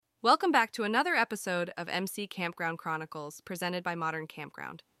Welcome back to another episode of MC Campground Chronicles, presented by Modern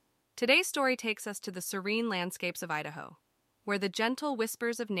Campground. Today's story takes us to the serene landscapes of Idaho, where the gentle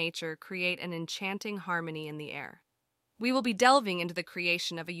whispers of nature create an enchanting harmony in the air. We will be delving into the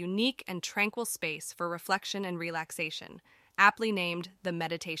creation of a unique and tranquil space for reflection and relaxation, aptly named the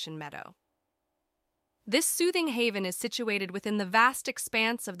Meditation Meadow. This soothing haven is situated within the vast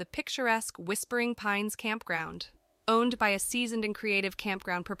expanse of the picturesque Whispering Pines Campground, owned by a seasoned and creative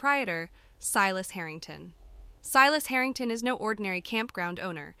campground proprietor, Silas Harrington. Silas Harrington is no ordinary campground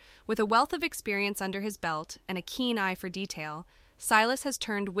owner. With a wealth of experience under his belt and a keen eye for detail, Silas has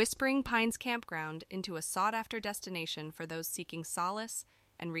turned Whispering Pines Campground into a sought-after destination for those seeking solace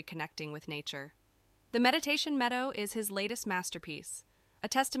and reconnecting with nature. The Meditation Meadow is his latest masterpiece, a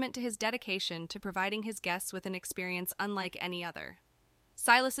testament to his dedication to providing his guests with an experience unlike any other.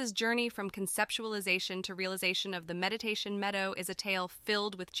 Silas's journey from conceptualization to realization of the Meditation Meadow is a tale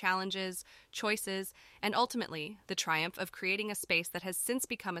filled with challenges, choices, and ultimately the triumph of creating a space that has since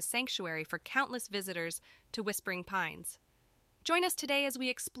become a sanctuary for countless visitors to Whispering Pines. Join us today as we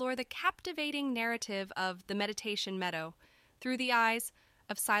explore the captivating narrative of the Meditation Meadow through the eyes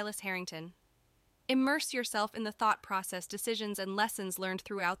of Silas Harrington. Immerse yourself in the thought process, decisions, and lessons learned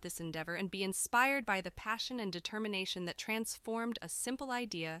throughout this endeavor and be inspired by the passion and determination that transformed a simple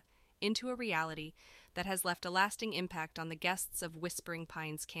idea into a reality that has left a lasting impact on the guests of Whispering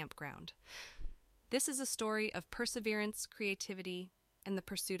Pines Campground. This is a story of perseverance, creativity, and the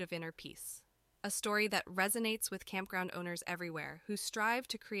pursuit of inner peace. A story that resonates with campground owners everywhere who strive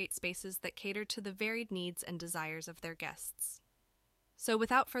to create spaces that cater to the varied needs and desires of their guests. So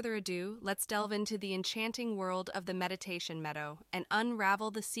without further ado, let's delve into the enchanting world of the Meditation Meadow and unravel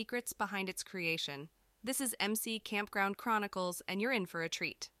the secrets behind its creation. This is MC Campground Chronicles, and you're in for a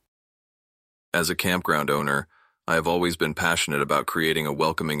treat. As a campground owner, I have always been passionate about creating a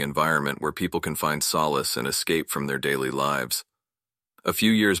welcoming environment where people can find solace and escape from their daily lives. A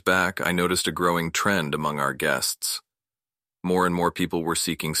few years back, I noticed a growing trend among our guests. More and more people were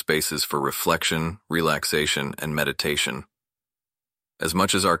seeking spaces for reflection, relaxation, and meditation. As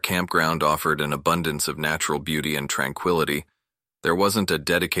much as our campground offered an abundance of natural beauty and tranquility, there wasn't a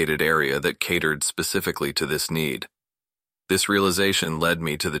dedicated area that catered specifically to this need. This realization led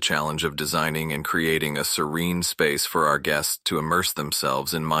me to the challenge of designing and creating a serene space for our guests to immerse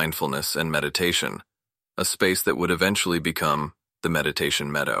themselves in mindfulness and meditation, a space that would eventually become the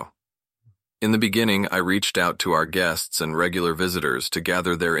Meditation Meadow. In the beginning, I reached out to our guests and regular visitors to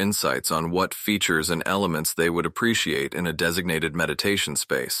gather their insights on what features and elements they would appreciate in a designated meditation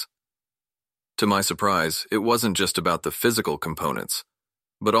space. To my surprise, it wasn't just about the physical components,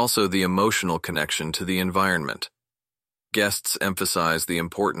 but also the emotional connection to the environment. Guests emphasized the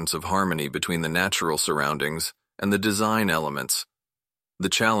importance of harmony between the natural surroundings and the design elements. The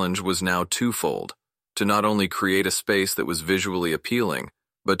challenge was now twofold: to not only create a space that was visually appealing,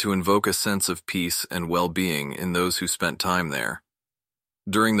 but to invoke a sense of peace and well-being in those who spent time there.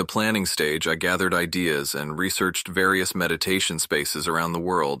 During the planning stage, I gathered ideas and researched various meditation spaces around the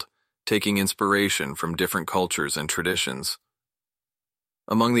world, taking inspiration from different cultures and traditions.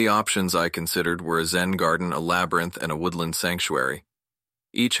 Among the options I considered were a Zen garden, a labyrinth, and a woodland sanctuary.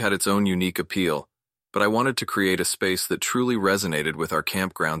 Each had its own unique appeal, but I wanted to create a space that truly resonated with our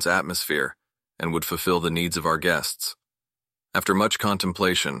campground's atmosphere and would fulfill the needs of our guests. After much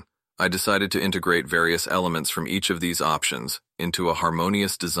contemplation, I decided to integrate various elements from each of these options into a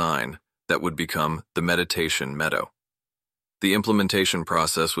harmonious design that would become the Meditation Meadow. The implementation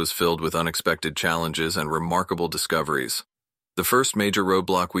process was filled with unexpected challenges and remarkable discoveries. The first major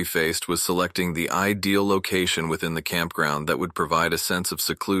roadblock we faced was selecting the ideal location within the campground that would provide a sense of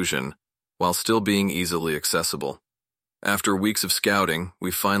seclusion while still being easily accessible. After weeks of scouting,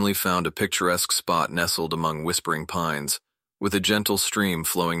 we finally found a picturesque spot nestled among whispering pines, with a gentle stream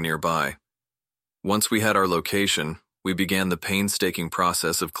flowing nearby. Once we had our location, we began the painstaking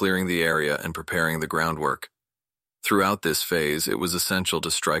process of clearing the area and preparing the groundwork. Throughout this phase, it was essential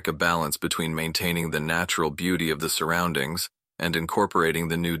to strike a balance between maintaining the natural beauty of the surroundings and incorporating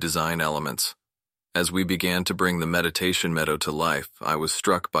the new design elements. As we began to bring the Meditation Meadow to life, I was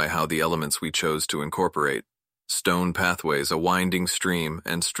struck by how the elements we chose to incorporate — stone pathways, a winding stream,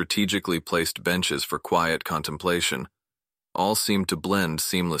 and strategically placed benches for quiet contemplation — all seemed to blend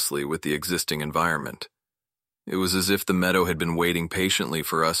seamlessly with the existing environment. It was as if the meadow had been waiting patiently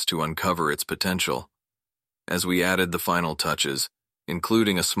for us to uncover its potential. As we added the final touches,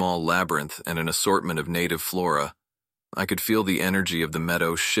 including a small labyrinth and an assortment of native flora, I could feel the energy of the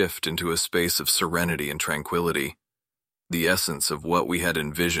meadow shift into a space of serenity and tranquility, the essence of what we had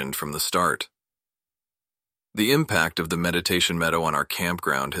envisioned from the start. The impact of the meditation meadow on our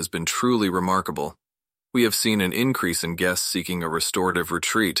campground has been truly remarkable. We have seen an increase in guests seeking a restorative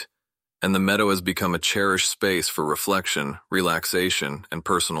retreat, and the meadow has become a cherished space for reflection, relaxation, and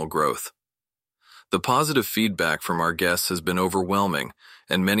personal growth. The positive feedback from our guests has been overwhelming,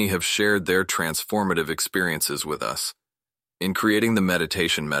 and many have shared their transformative experiences with us. In creating the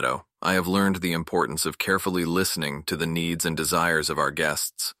meditation meadow, I have learned the importance of carefully listening to the needs and desires of our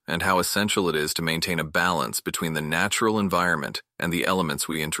guests, and how essential it is to maintain a balance between the natural environment and the elements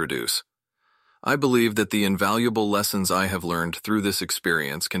we introduce. I believe that the invaluable lessons I have learned through this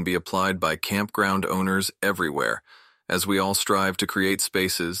experience can be applied by campground owners everywhere, as we all strive to create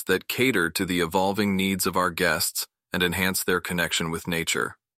spaces that cater to the evolving needs of our guests and enhance their connection with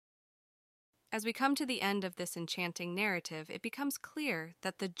nature. As we come to the end of this enchanting narrative, it becomes clear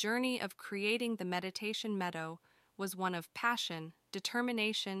that the journey of creating the meditation meadow was one of passion,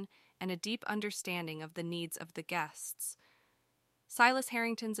 determination, and a deep understanding of the needs of the guests. Silas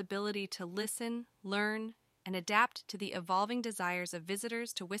Harrington's ability to listen, learn, and adapt to the evolving desires of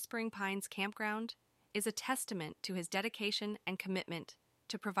visitors to Whispering Pines Campground is a testament to his dedication and commitment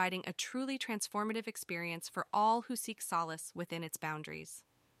to providing a truly transformative experience for all who seek solace within its boundaries.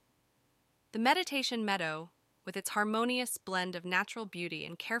 The meditation meadow, with its harmonious blend of natural beauty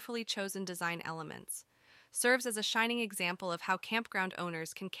and carefully chosen design elements, serves as a shining example of how campground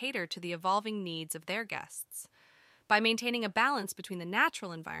owners can cater to the evolving needs of their guests. By maintaining a balance between the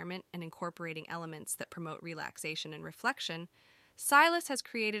natural environment and incorporating elements that promote relaxation and reflection, Silas has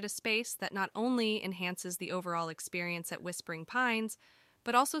created a space that not only enhances the overall experience at Whispering Pines,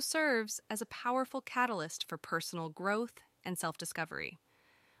 but also serves as a powerful catalyst for personal growth and self-discovery.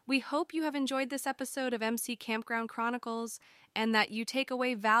 We hope you have enjoyed this episode of MC Campground Chronicles and that you take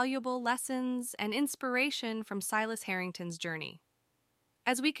away valuable lessons and inspiration from Silas Harrington's journey.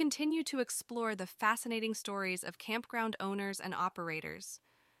 As we continue to explore the fascinating stories of campground owners and operators,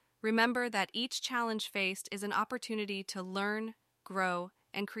 remember that each challenge faced is an opportunity to learn, grow,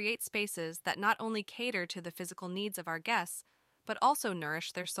 and create spaces that not only cater to the physical needs of our guests, but also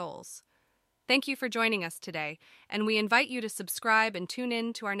nourish their souls. Thank you for joining us today, and we invite you to subscribe and tune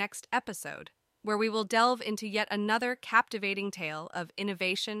in to our next episode, where we will delve into yet another captivating tale of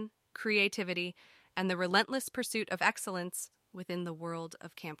innovation, creativity, and the relentless pursuit of excellence within the world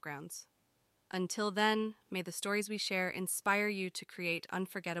of campgrounds. Until then, may the stories we share inspire you to create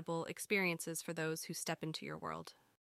unforgettable experiences for those who step into your world.